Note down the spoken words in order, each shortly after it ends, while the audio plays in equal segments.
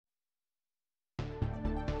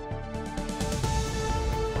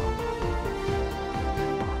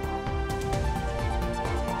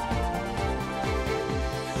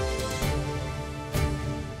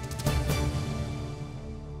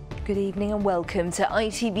Good evening and welcome to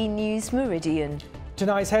ITV News Meridian.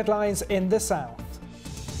 Tonight's headlines in the south.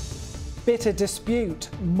 Bitter dispute,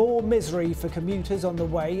 more misery for commuters on the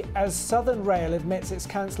way as Southern Rail admits it's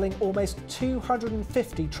cancelling almost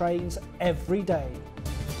 250 trains every day.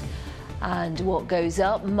 And what goes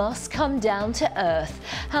up must come down to earth.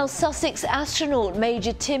 How Sussex astronaut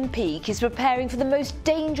Major Tim Peake is preparing for the most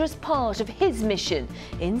dangerous part of his mission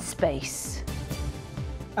in space.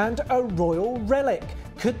 And a royal relic.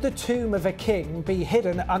 Could the tomb of a king be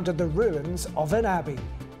hidden under the ruins of an abbey?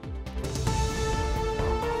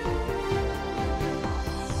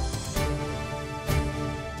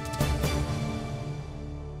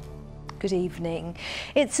 Good evening.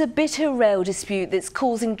 It's a bitter rail dispute that's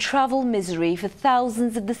causing travel misery for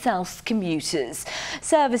thousands of the South's commuters.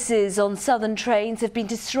 Services on southern trains have been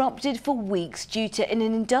disrupted for weeks due to an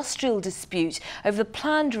industrial dispute over the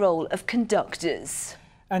planned role of conductors.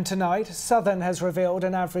 And tonight, Southern has revealed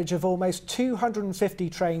an average of almost 250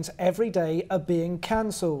 trains every day are being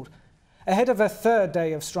cancelled. Ahead of a third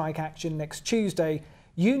day of strike action next Tuesday,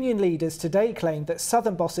 union leaders today claimed that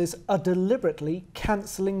Southern bosses are deliberately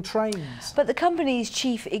cancelling trains. But the company's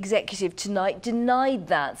chief executive tonight denied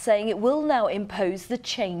that, saying it will now impose the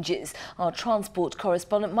changes. Our transport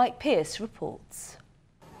correspondent Mike Pearce reports.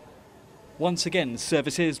 Once again,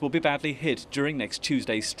 services will be badly hit during next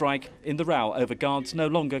Tuesday's strike in the row over guards no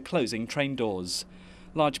longer closing train doors.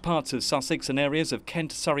 Large parts of Sussex and areas of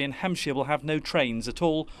Kent, Surrey and Hampshire will have no trains at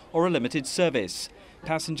all or a limited service.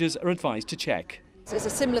 Passengers are advised to check. It's a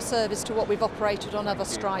similar service to what we've operated on other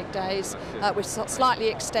strike days, with slightly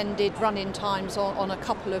extended run-in times on a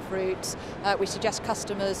couple of routes. We suggest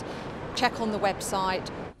customers check on the website.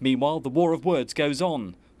 Meanwhile, the war of words goes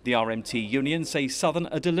on. The RMT union say Southern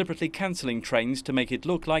are deliberately cancelling trains to make it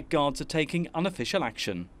look like guards are taking unofficial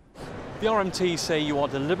action. The RMT say you are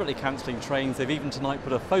deliberately cancelling trains. They've even tonight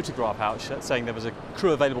put a photograph out saying there was a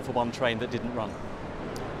crew available for one train that didn't run.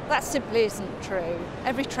 That simply isn't true.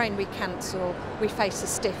 Every train we cancel, we face a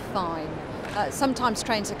stiff fine. Sometimes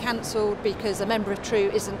trains are cancelled because a member of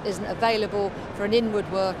crew isn't available for an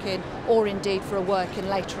inward working or indeed for a working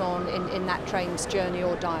later on in that train's journey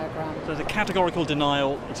or diagram. So the categorical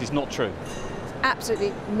denial, it is not true?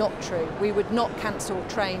 Absolutely not true. We would not cancel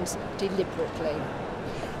trains deliberately.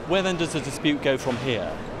 Where then does the dispute go from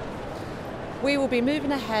here? We will be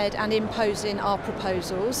moving ahead and imposing our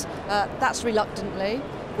proposals. That's reluctantly.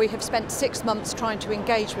 We have spent 6 months trying to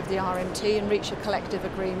engage with the RMT and reach a collective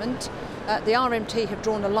agreement. The RMT have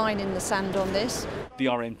drawn a line in the sand on this. The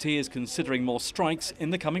RMT is considering more strikes in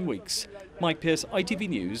the coming weeks. Mike Pearce, ITV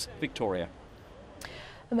News, Victoria.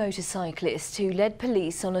 A motorcyclist who led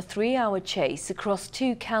police on a 3-hour chase across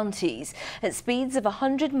 2 counties at speeds of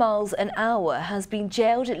 100 miles an hour has been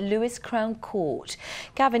jailed at Lewis Crown Court.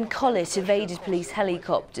 Gavin Collett evaded police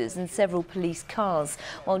helicopters and several police cars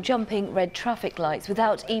while jumping red traffic lights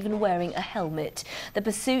without even wearing a helmet. The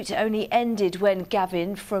pursuit only ended when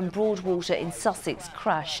Gavin from Broadwater in Sussex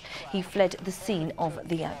crashed. He fled the scene of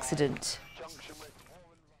the accident.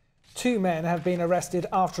 2 men have been arrested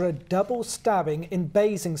after a double stabbing in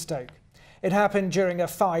Basingstoke. It happened during a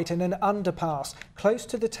fight in an underpass close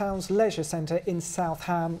to the town's leisure centre in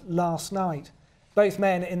Southam last night. Both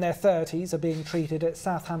men in their 30s are being treated at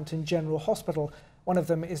Southampton General Hospital. One of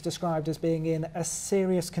them is described as being in a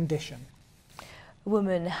serious condition. A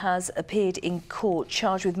woman has appeared in court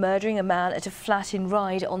charged with murdering a man at a flat in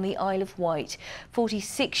Ryde on the Isle of Wight.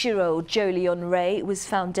 46-year-old Jolyon Ray was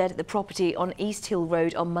found dead at the property on East Hill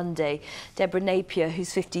Road on Monday. Deborah Napier,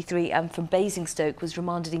 who's 53 and from Basingstoke, was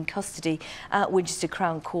remanded in custody at Winchester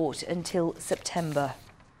Crown Court until September.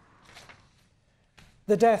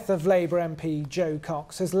 The death of Labour MP Jo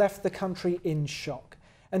Cox has left the country in shock.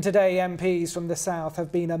 And today MPs from the south have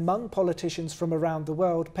been among politicians from around the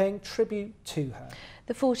world paying tribute to her.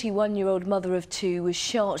 The 41-year-old mother of 2 was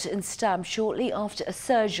shot and stabbed shortly after a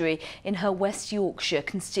surgery in her West Yorkshire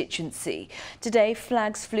constituency. Today,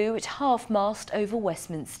 flags flew at half-mast over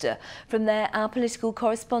Westminster. From there, our political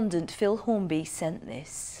correspondent Phil Hornby sent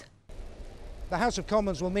this. The House of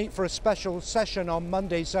Commons will meet for a special session on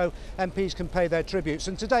Monday so MPs can pay their tributes.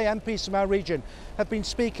 And today MPs from our region have been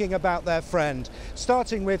speaking about their friend,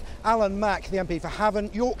 starting with Alan Mack, the MP for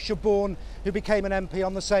Havant, Yorkshire-born, who became an MP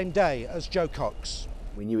on the same day as Jo Cox.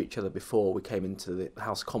 We knew each other before we came into the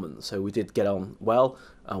House of Commons, so we did get on well.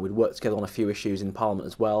 We'd worked together on a few issues in Parliament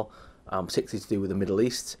as well, particularly to do with the Middle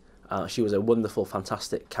East. She was a wonderful,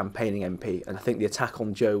 fantastic campaigning MP, and I think the attack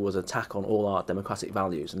on Jo was an attack on all our democratic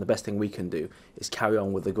values, and the best thing we can do is carry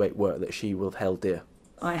on with the great work that she will have held dear.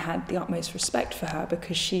 I had the utmost respect for her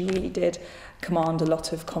because she really did command a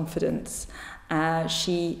lot of confidence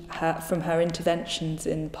From her interventions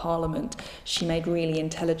in Parliament, she made really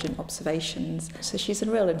intelligent observations. So she's a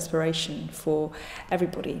real inspiration for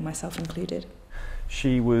everybody, myself included.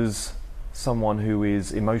 She was someone who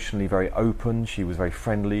is emotionally very open, she was very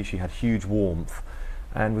friendly, she had huge warmth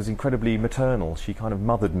and was incredibly maternal. She kind of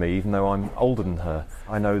mothered me, even though I'm older than her.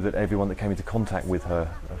 I know that everyone that came into contact with her,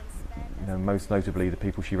 most notably the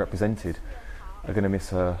people she represented, are going to miss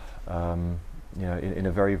her in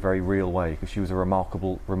a very, very real way, because she was a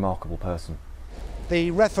remarkable person.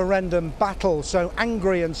 The referendum battle, so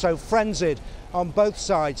angry and so frenzied on both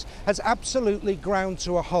sides, has absolutely ground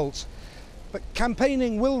to a halt. But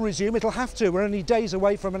campaigning will resume, it'll have to. We're only days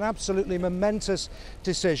away from an absolutely momentous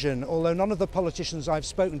decision, although none of the politicians I've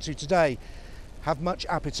spoken to today have much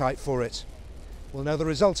appetite for it. We'll know the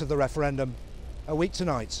result of the referendum a week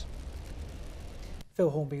tonight. Phil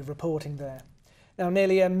Hornby reporting there. Now,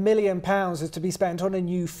 nearly £1 million is to be spent on a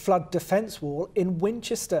new flood defence wall in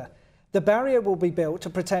Winchester. The barrier will be built to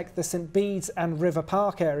protect the St Bede's and River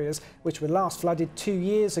Park areas, which were last flooded 2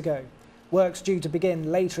 years ago. Work's due to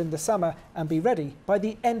begin later in the summer and be ready by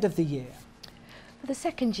the end of the year. For the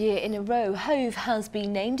second year in a row, Hove has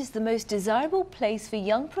been named as the most desirable place for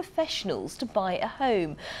young professionals to buy a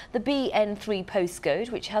home. The BN3 postcode,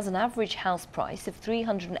 which has an average house price of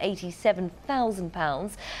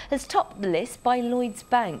 £387,000, has topped the list by Lloyds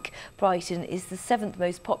Bank. Brighton is the 7th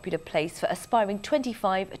most popular place for aspiring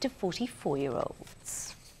 25 to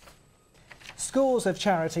 44-year-olds. Scores of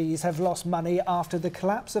charities have lost money after the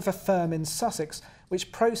collapse of a firm in Sussex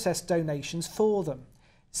which processed donations for them.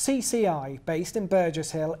 CCI, based in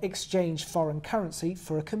Burgess Hill, exchanged foreign currency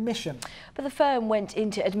for a commission. But the firm went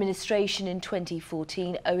into administration in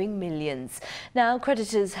 2014, owing millions. Now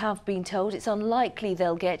creditors have been told it's unlikely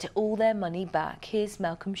they'll get all their money back. Here's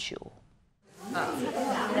Malcolm Shaw.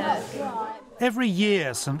 Every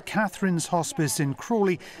year, St Catherine's Hospice in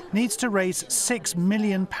Crawley needs to raise £6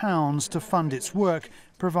 million to fund its work,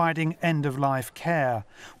 providing end-of-life care.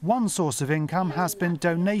 One source of income has been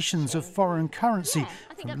donations of foreign currency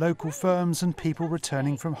from local firms and people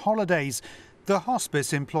returning from holidays. The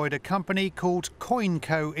hospice employed a company called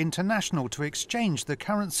CoinCo International to exchange the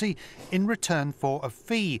currency in return for a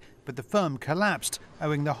fee, but the firm collapsed,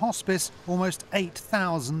 owing the hospice almost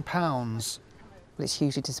 £8,000. Well, it's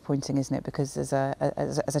hugely disappointing, isn't it? Because as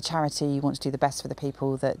a charity, you want to do the best for the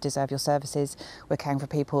people that deserve your services. We're caring for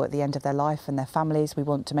people at the end of their life and their families. We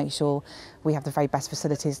want to make sure we have the very best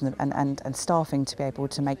facilities and staffing to be able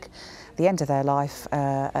to make the end of their life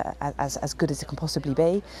as good as it can possibly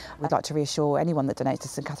be. We'd like to reassure anyone that donates to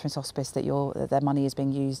St Catherine's Hospice that their money is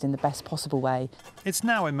being used in the best possible way. It's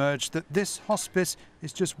now emerged that this hospice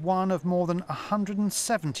is just one of more than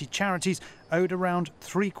 170 charities owed around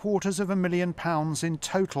 £750,000 in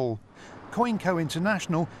total. CoinCo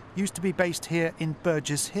International used to be based here in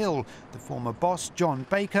Burgess Hill. The former boss, John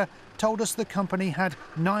Baker, told us the company had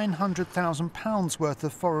 £900,000 worth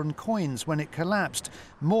of foreign coins when it collapsed,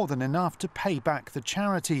 more than enough to pay back the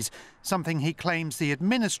charities, something he claims the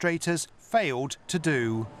administrators failed to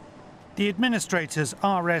do. The administrators,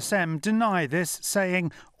 RSM, deny this,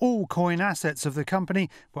 saying all coin assets of the company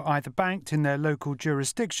were either banked in their local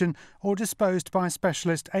jurisdiction or disposed by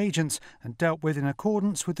specialist agents and dealt with in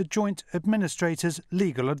accordance with the joint administrators'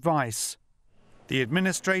 legal advice. The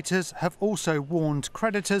administrators have also warned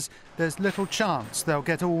creditors there's little chance they'll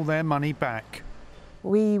get all their money back.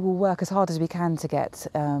 We will work as hard as we can to get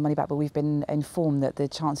money back, but we've been informed that the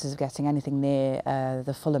chances of getting anything near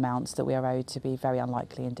the full amounts that we are owed to be very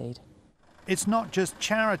unlikely indeed. It's not just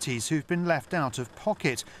charities who've been left out of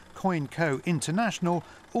pocket. CoinCo International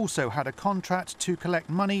also had a contract to collect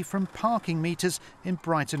money from parking meters in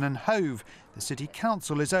Brighton and Hove. The City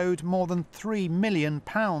Council is owed more than £3 million.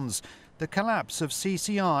 The collapse of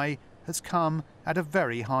CCI has come at a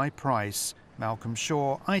very high price. Malcolm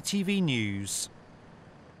Shaw, ITV News.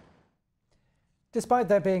 Despite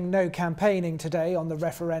there being no campaigning today on the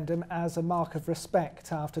referendum as a mark of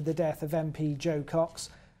respect after the death of MP Joe Cox,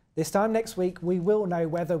 this time next week we will know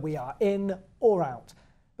whether we are in or out.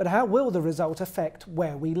 But how will the result affect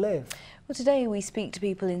where we live? Well, today we speak to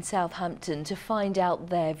people in Southampton to find out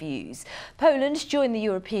their views. Poland joined the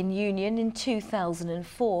European Union in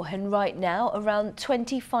 2004 and right now around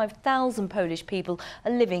 25,000 Polish people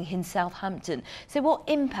are living in Southampton. So what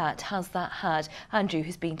impact has that had? Andrew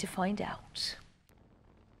has been to find out.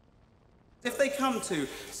 If they come to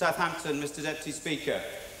Southampton, Mr Deputy Speaker,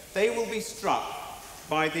 they will be struck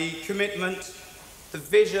by the commitment, the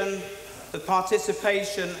vision, the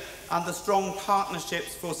participation and the strong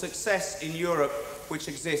partnerships for success in Europe which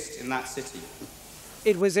exist in that city.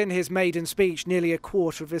 It was in his maiden speech nearly a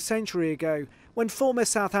quarter of a century ago when former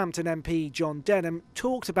Southampton MP John Denham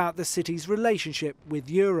talked about the city's relationship with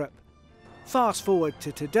Europe. Fast forward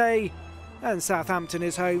to today, and Southampton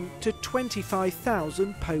is home to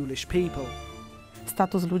 25,000 Polish people.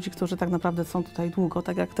 Status ludzi, którzy tak naprawdę są tutaj długo,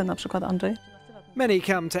 tak jak ty na przykład, Andrzej. Many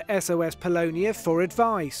come to SOS Polonia for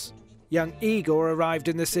advice. Young Igor arrived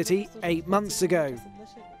in the city 8 months ago.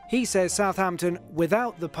 He says Southampton,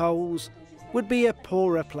 without the Poles, would be a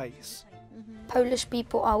poorer place. Polish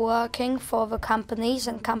people are working for the companies,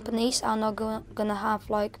 and companies are not going to have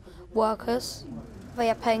like workers. They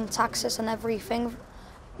are paying taxes and everything.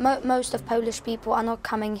 Most of Polish people are not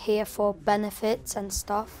coming here for benefits and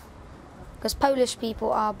stuff, because Polish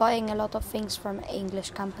people are buying a lot of things from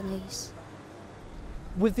English companies.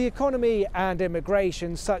 With the economy and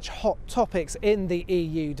immigration such hot topics in the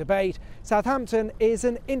EU debate, Southampton is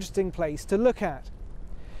an interesting place to look at.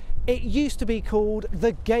 It used to be called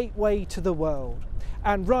the gateway to the world,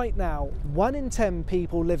 and right now 1 in 10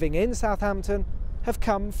 people living in Southampton have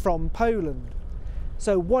come from Poland.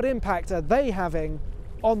 So what impact are they having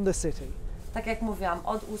on the city? Tak jak mówiłam,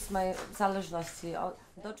 od 8 zależności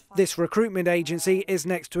do 4. This recruitment agency is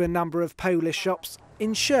next to a number of Polish shops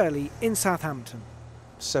in Shirley in Southampton.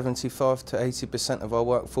 75 to 80% of our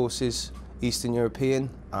workforce is Eastern European.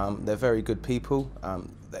 They're very good people.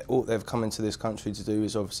 All they've come into this country to do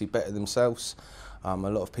is obviously better themselves. A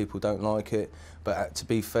lot of people don't like it, but to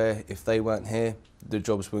be fair, if they weren't here, the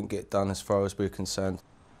jobs wouldn't get done as far as we're concerned.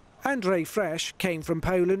 Andrzej Fresh came from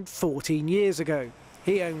Poland 14 years ago.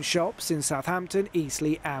 He owns shops in Southampton,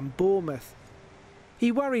 Eastleigh and Bournemouth.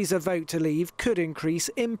 He worries a vote to leave could increase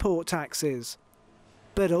import taxes,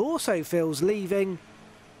 but also feels leaving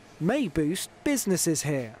may boost businesses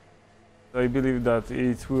here. I believe that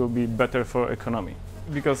it will be better for economy,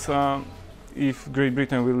 because if Great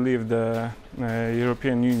Britain will leave the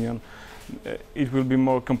European Union, it will be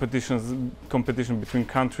more competition between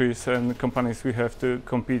countries, and companies will have to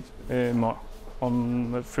compete more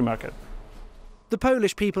on the free market. The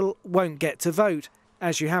Polish people won't get to vote,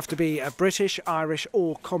 as you have to be a British, Irish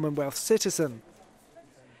or Commonwealth citizen.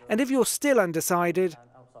 And if you're still undecided,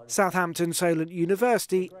 Southampton Solent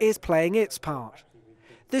University is playing its part.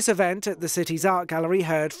 This event at the city's art gallery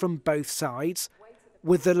heard from both sides,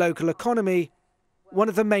 with the local economy one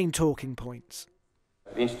of the main talking points.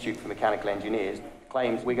 The Institute for Mechanical Engineers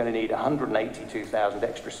claims we're going to need 182,000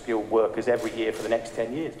 extra skilled workers every year for the next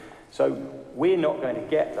 10 years. So we're not going to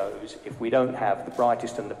get those if we don't have the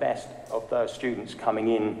brightest and the best of those students coming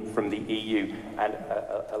in from the EU, and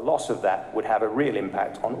a loss of that would have a real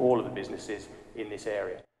impact on all of the businesses in this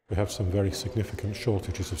area. We have some very significant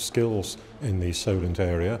shortages of skills in the Solent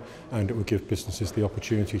area, and it would give businesses the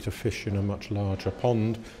opportunity to fish in a much larger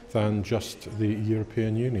pond than just the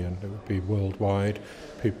European Union. It would be worldwide.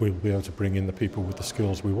 People will be able to bring in the people with the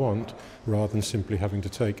skills we want, rather than simply having to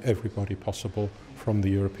take everybody possible from the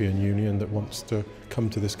European Union that wants to come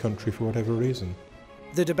to this country for whatever reason.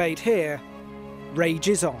 The debate here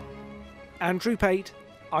rages on. Andrew Pate,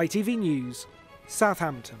 ITV News,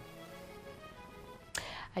 Southampton.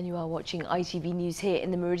 And you are watching ITV News here in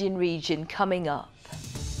the Meridian region. Coming up,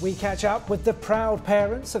 we catch up with the proud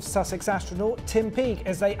parents of Sussex astronaut Tim Peake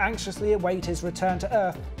as they anxiously await his return to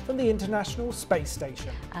Earth from the International Space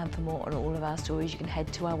Station. And for more on all of our stories, you can head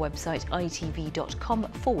to our website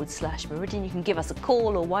itv.com/Meridian. You can give us a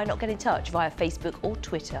call, or why not get in touch via Facebook or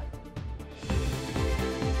Twitter.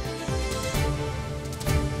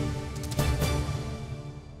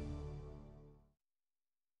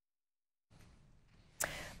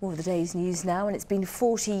 More of the day's news now, and it's been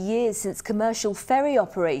 40 years since commercial ferry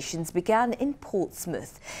operations began in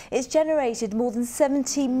Portsmouth. It's generated more than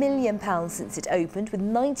 £70 million since it opened, with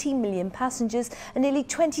 90 million passengers and nearly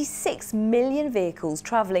 26 million vehicles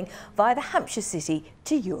travelling via the Hampshire city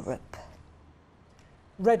to Europe.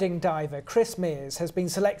 Reading diver Chris Mears has been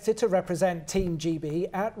selected to represent Team GB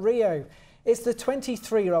at Rio. It's the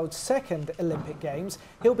 23-year-old's second Olympic Games.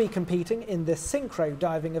 He'll be competing in the synchro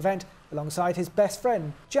diving event alongside his best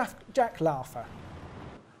friend, Jack Larfer.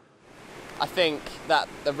 I think that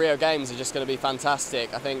the Rio Games are just going to be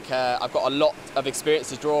fantastic. I think I've got a lot of experience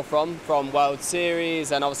to draw from World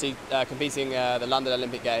Series and obviously competing the London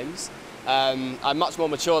Olympic Games. I'm much more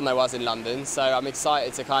mature than I was in London, so I'm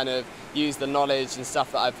excited to kind of use the knowledge and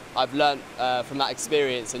stuff that I've learnt from that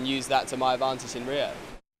experience and use that to my advantage in Rio.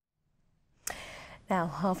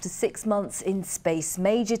 Now, after 6 months in space,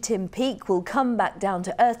 Major Tim Peake will come back down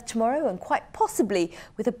to Earth tomorrow, and quite possibly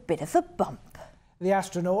with a bit of a bump. The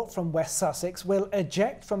astronaut from West Sussex will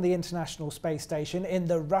eject from the International Space Station in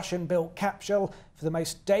the Russian-built capsule for the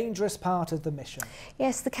most dangerous part of the mission.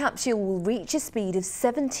 Yes, the capsule will reach a speed of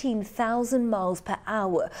 17,000 miles per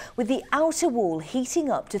hour, with the outer wall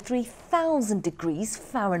heating up to 3,000 degrees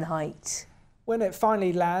Fahrenheit. When it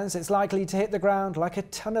finally lands, it's likely to hit the ground like a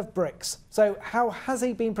ton of bricks. So how has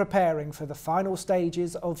he been preparing for the final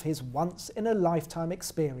stages of his once-in-a-lifetime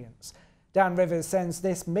experience? Dan Rivers sends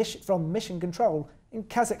this from Mission Control in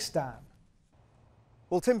Kazakhstan.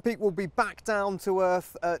 Well, Tim Peake will be back down to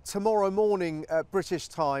Earth tomorrow morning British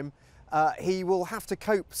time. He will have to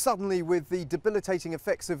cope suddenly with the debilitating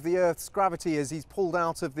effects of the Earth's gravity as he's pulled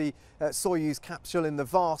out of the Soyuz capsule in the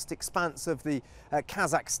vast expanse of the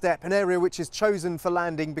Kazakh steppe, an area which is chosen for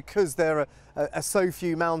landing because there are so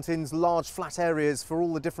few mountains, large flat areas for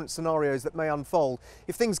all the different scenarios that may unfold.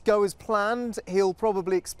 If things go as planned, he'll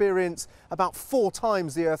probably experience about 4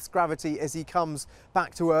 times the Earth's gravity as he comes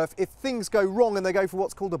back to Earth. If things go wrong and they go for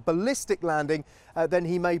what's called a ballistic landing, then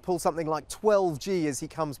he may pull something like 12 G as he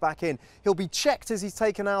comes back in. He'll be checked as he's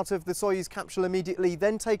taken out of the Soyuz capsule immediately,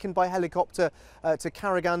 then taken by helicopter to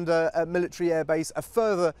Karaganda military air base, a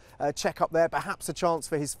further check-up there, perhaps a chance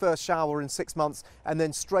for his first shower in 6 months, and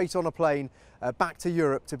then straight on a plane back to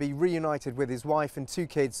Europe to be reunited with his wife and 2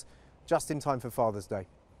 kids just in time for Father's Day.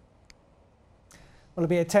 Well, it'll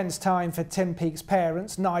be a tense time for Tim Peake's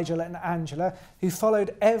parents, Nigel and Angela, who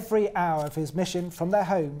followed every hour of his mission from their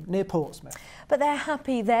home near Portsmouth. But they're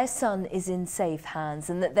happy their son is in safe hands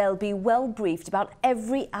and that they'll be well briefed about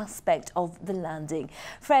every aspect of the landing.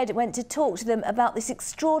 Fred went to talk to them about this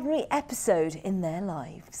extraordinary episode in their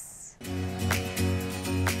lives.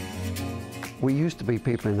 We used to be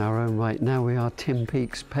people in our own right. Now we are Tim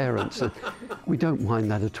Peake's parents. And we don't mind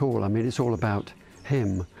that at all. I mean, it's all about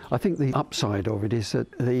him. I think the upside of it is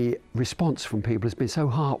that the response from people has been so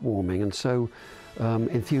heartwarming and so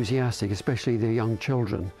enthusiastic, especially the young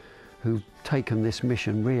children who've taken this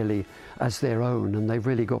mission really as their own, and they've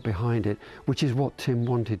really got behind it, which is what Tim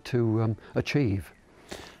wanted to achieve.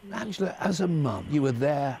 Angela, as a mum, you were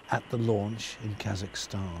there at the launch in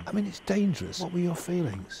Kazakhstan. I mean, it's dangerous. What were your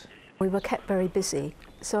feelings? We were kept very busy,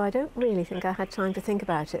 so I don't really think I had time to think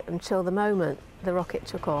about it until the moment the rocket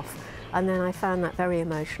took off, and then I found that very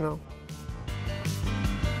emotional.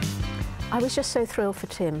 I was just so thrilled for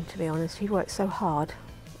Tim, to be honest. He worked so hard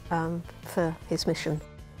for his mission.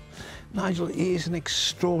 Nigel, he is an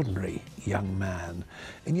extraordinary young man,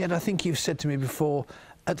 and yet I think you've said to me before,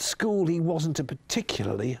 at school he wasn't a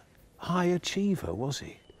particularly high achiever, was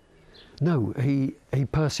he? No, he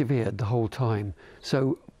persevered the whole time.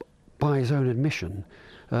 So by his own admission,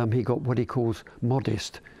 he got what he calls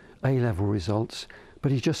modest A-level results,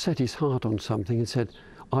 but he just set his heart on something and said,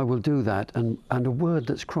 I will do that. And a word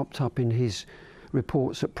that's cropped up in his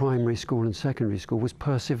reports at primary school and secondary school was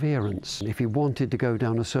perseverance. If he wanted to go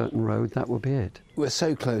down a certain road, that would be it. We're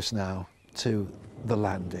so close now to the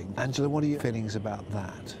landing. Angela, what are your feelings about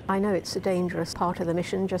that? I know it's a dangerous part of the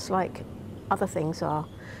mission, just like other things are.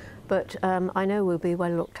 But I know we'll be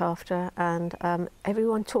well looked after, and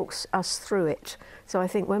everyone talks us through it. So I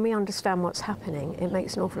think when we understand what's happening, it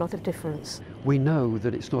makes an awful lot of difference. We know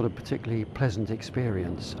that it's not a particularly pleasant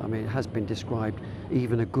experience. I mean, it has been described,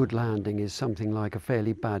 even a good landing is something like a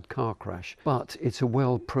fairly bad car crash. But it's a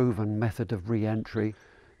well-proven method of re-entry,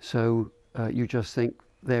 so you just think,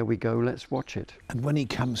 there we go, let's watch it. And when he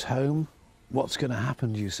comes home, what's going to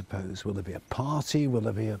happen, do you suppose? Will there be a party? Will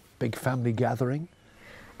there be a big family gathering?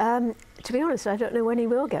 To be honest, I don't know when he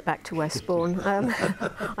will get back to Westbourne.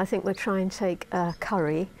 I think we'll try and take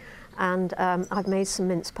curry, and I've made some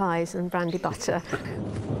mince pies and brandy butter.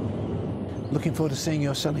 Looking forward to seeing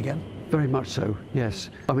your son again? Very much so, yes.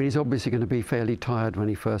 I mean, he's obviously going to be fairly tired when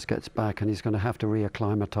he first gets back, and he's going to have to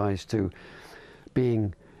reacclimatise to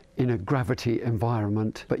being in a gravity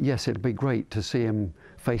environment. But yes, it'll be great to see him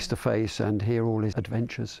face to face and hear all his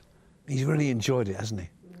adventures. He's really enjoyed it, hasn't he?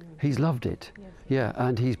 He's loved it, yeah,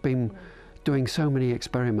 and he's been doing so many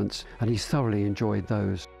experiments and he's thoroughly enjoyed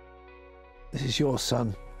those. This is your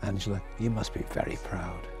son, Angela. You must be very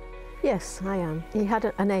proud. Yes, I am. He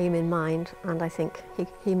had an aim in mind, and I think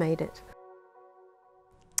he made it.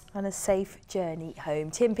 And a safe journey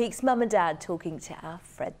home. Tim Peake's mum and dad talking to our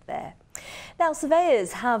Fred there. Now,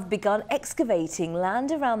 surveyors have begun excavating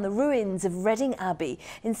land around the ruins of Reading Abbey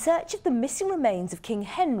in search of the missing remains of King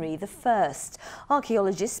Henry I.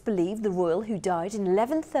 Archaeologists believe the royal, who died in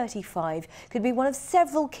 1135, could be one of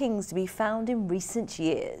several kings to be found in recent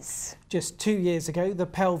years. Just 2 years ago, the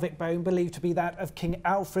pelvic bone believed to be that of King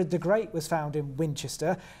Alfred the Great was found in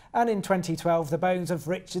Winchester. And in 2012, the bones of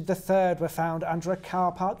Richard III were found under a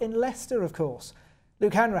car park in Leicester, of course.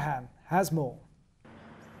 Luke Hanrahan has more.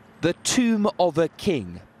 The tomb of a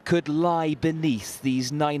king could lie beneath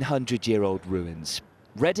these 900-year-old ruins.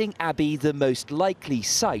 Reading Abbey, the most likely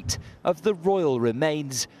site of the royal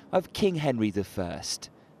remains of King Henry I,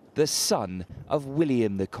 the son of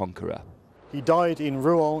William the Conqueror. He died in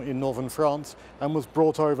Rouen in northern France and was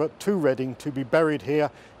brought over to Reading to be buried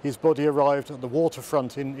here. His body arrived at the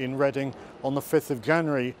waterfront in Reading on the 5th of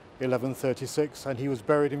January 1136, and he was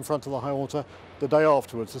buried in front of the high altar the day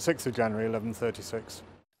afterwards, the 6th of January 1136.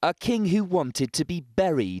 A king who wanted to be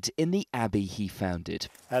buried in the abbey he founded.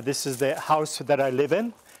 This is the house that I live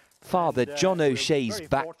in. Father John O'Shea's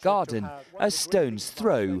back garden, a stone's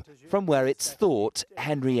throw from where it's thought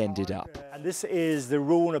Henry ended up. And this is the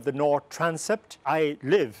ruin of the North Transept. I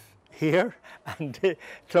live here, and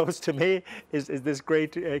close to me is this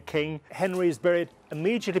great king. Henry is buried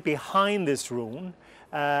immediately behind this ruin,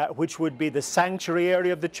 which would be the sanctuary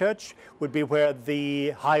area of the church, would be where the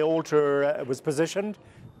high altar was positioned.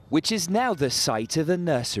 Which is now the site of a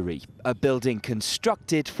nursery, a building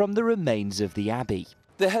constructed from the remains of the abbey.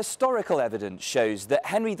 The historical evidence shows that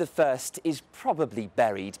Henry I is probably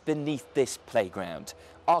buried beneath this playground.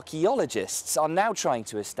 Archaeologists are now trying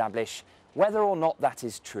to establish whether or not that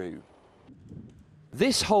is true.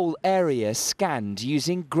 This whole area scanned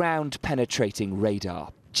using ground-penetrating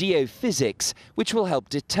radar, geophysics, which will help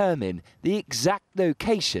determine the exact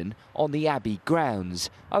location on the abbey grounds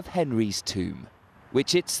of Henry's tomb,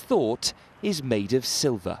 which it's thought is made of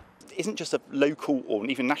silver. It isn't just of local or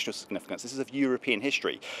even national significance, this is of European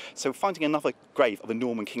history. So finding another grave of a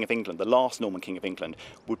Norman King of England, the last Norman King of England,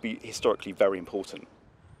 would be historically very important.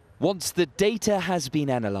 Once the data has been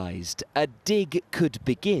analysed, a dig could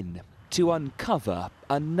begin to uncover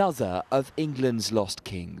another of England's lost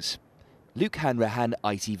kings. Luke Hanrahan,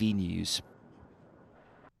 ITV News.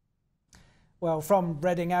 Well, from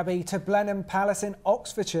Reading Abbey to Blenheim Palace in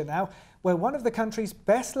Oxfordshire now, where one of the country's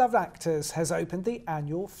best-loved actors has opened the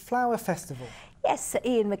annual Flower Festival. Yes, Sir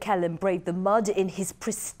Ian McKellen braved the mud in his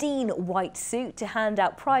pristine white suit to hand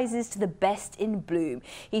out prizes to the best in bloom.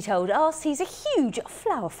 He told us he's a huge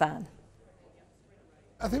flower fan.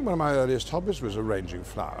 I think one of my earliest hobbies was arranging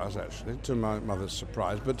flowers, actually, to my mother's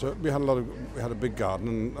surprise. But we had a big garden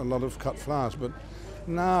and a lot of cut flowers. But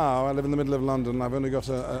now I live in the middle of London and I've only got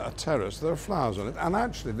a terrace. There are flowers on it, and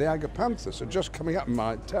actually the agapanthus are just coming up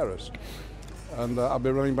my terrace. And I'll be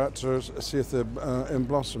running back to see if they're in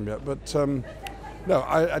blossom yet. But no,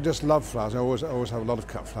 I just love flowers. I always have a lot of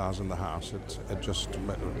cut flowers in the house. It just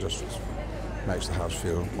makes the house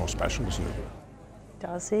feel more special, doesn't it?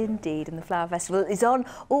 Does indeed, and the Flower Festival is on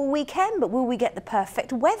all weekend, but will we get the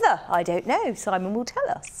perfect weather? I don't know. Simon will tell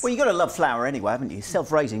us. Well, you've got to love flower anyway, haven't you?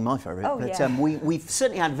 Self-raising, my favourite. Oh, but yeah. We've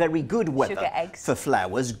certainly had very good weather for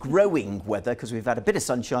flowers, growing weather, because we've had a bit of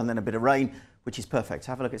sunshine, then a bit of rain, which is perfect.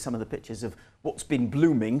 Have a look at some of the pictures of what's been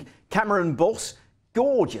blooming. Cameron Boss,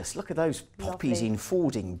 gorgeous. Look at those poppies in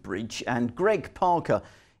Fording Bridge. And Greg Parker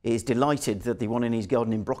is delighted that the one in his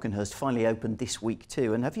garden in Brockenhurst finally opened this week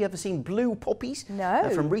too. And have you ever seen blue poppies? No.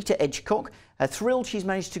 From Rita Edgecock. Thrilled she's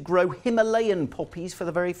managed to grow Himalayan poppies for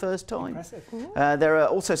the very first time. Impressive. There are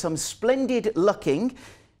also some splendid looking,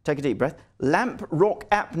 take a deep breath, Lamp Rock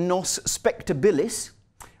Apnos Spectabilis,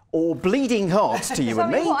 or Bleeding Hearts to you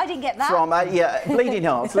and me. Sorry, what? I didn't get that. From, yeah, Bleeding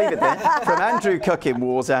Hearts, leave it there. From Andrew Cuckin,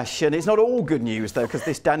 Warsash. And it's not all good news, though, because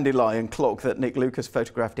this dandelion clock that Nick Lucas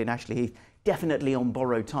photographed in Ashley Heath, definitely on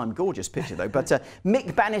borrowed time. Gorgeous picture, though. But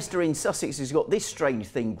Mick Bannister in Sussex has got this strange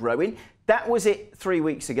thing growing. That was it 3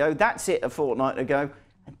 weeks ago. That's it a fortnight ago.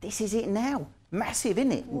 And this is it now. Massive,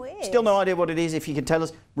 isn't it? Weird. Still no idea what it is. If you can tell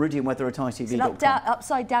us, Meridian Weather at ITV.com. It's an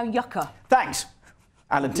upside down yucca. Thanks,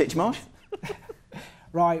 Alan Titchmarsh.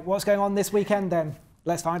 Right, what's going on this weekend then?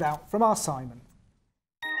 Let's find out from our Simon.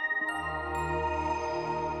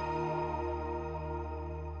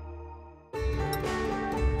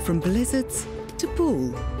 From blizzards to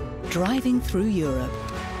pool, driving through Europe,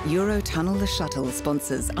 Eurotunnel the Shuttle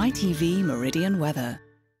sponsors ITV Meridian Weather.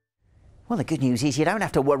 Well, the good news is you don't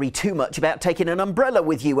have to worry too much about taking an umbrella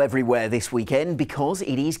with you everywhere this weekend, because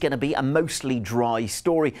it is going to be a mostly dry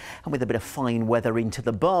story and with a bit of fine weather into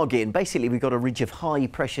the bargain. Basically, we've got a ridge of high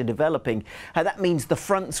pressure developing. That means the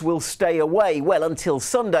fronts will stay away, well, until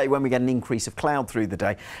Sunday, when we get an increase of cloud through the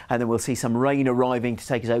day. And then we'll see some rain arriving to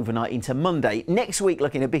take us overnight into Monday. Next week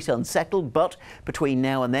looking a bit unsettled, but between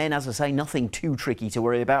now and then, as I say, nothing too tricky to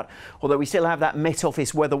worry about. Although we still have that Met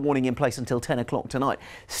Office weather warning in place until 10 o'clock tonight.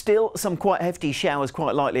 Still some quite hefty showers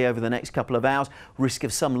quite likely over the next couple of hours. Risk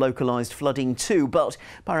of some localised flooding too, but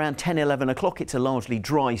by around 10, 11 o'clock it's a largely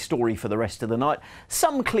dry story for the rest of the night.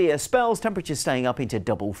 Some clear spells, temperatures staying up into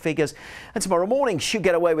double figures. And tomorrow morning should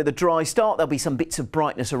get away with a dry start. There'll be some bits of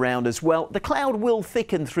brightness around as well. The cloud will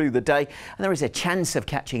thicken through the day and there is a chance of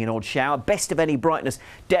catching an odd shower. Best of any brightness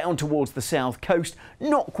down towards the south coast.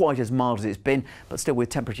 Not quite as mild as it's been, but still with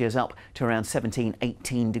temperatures up to around 17,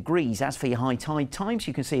 18 degrees. As for your high tide times,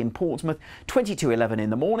 you can see in Portsmouth 22:11 in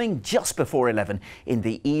the morning, just before 11 in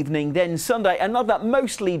the evening. Then Sunday, another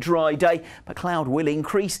mostly dry day, but cloud will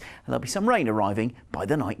increase and there'll be some rain arriving by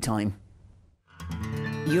the night time.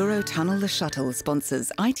 Eurotunnel the Shuttle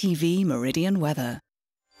sponsors ITV Meridian weather.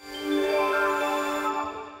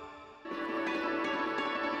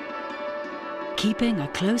 Keeping a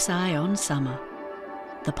close eye on summer.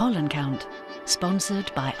 The Pollen Count,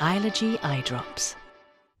 sponsored by Ilogy Eye Drops.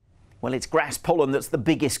 Well, it's grass pollen that's the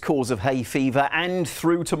biggest cause of hay fever, and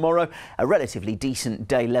through tomorrow, a relatively decent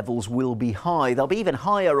day. Levels will be high. They'll be even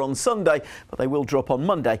higher on Sunday, but they will drop on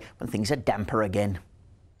Monday when things are damper again.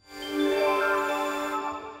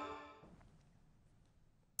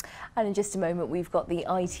 And in just a moment, we've got the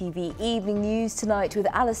ITV Evening News tonight with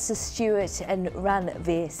Alistair Stewart and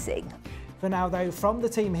Ranveer Singh. For now, though, from the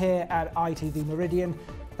team here at ITV Meridian,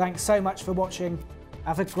 thanks so much for watching.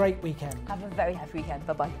 Have a great weekend. Have a very happy weekend.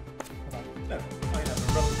 Bye-bye.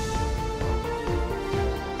 Bye-bye.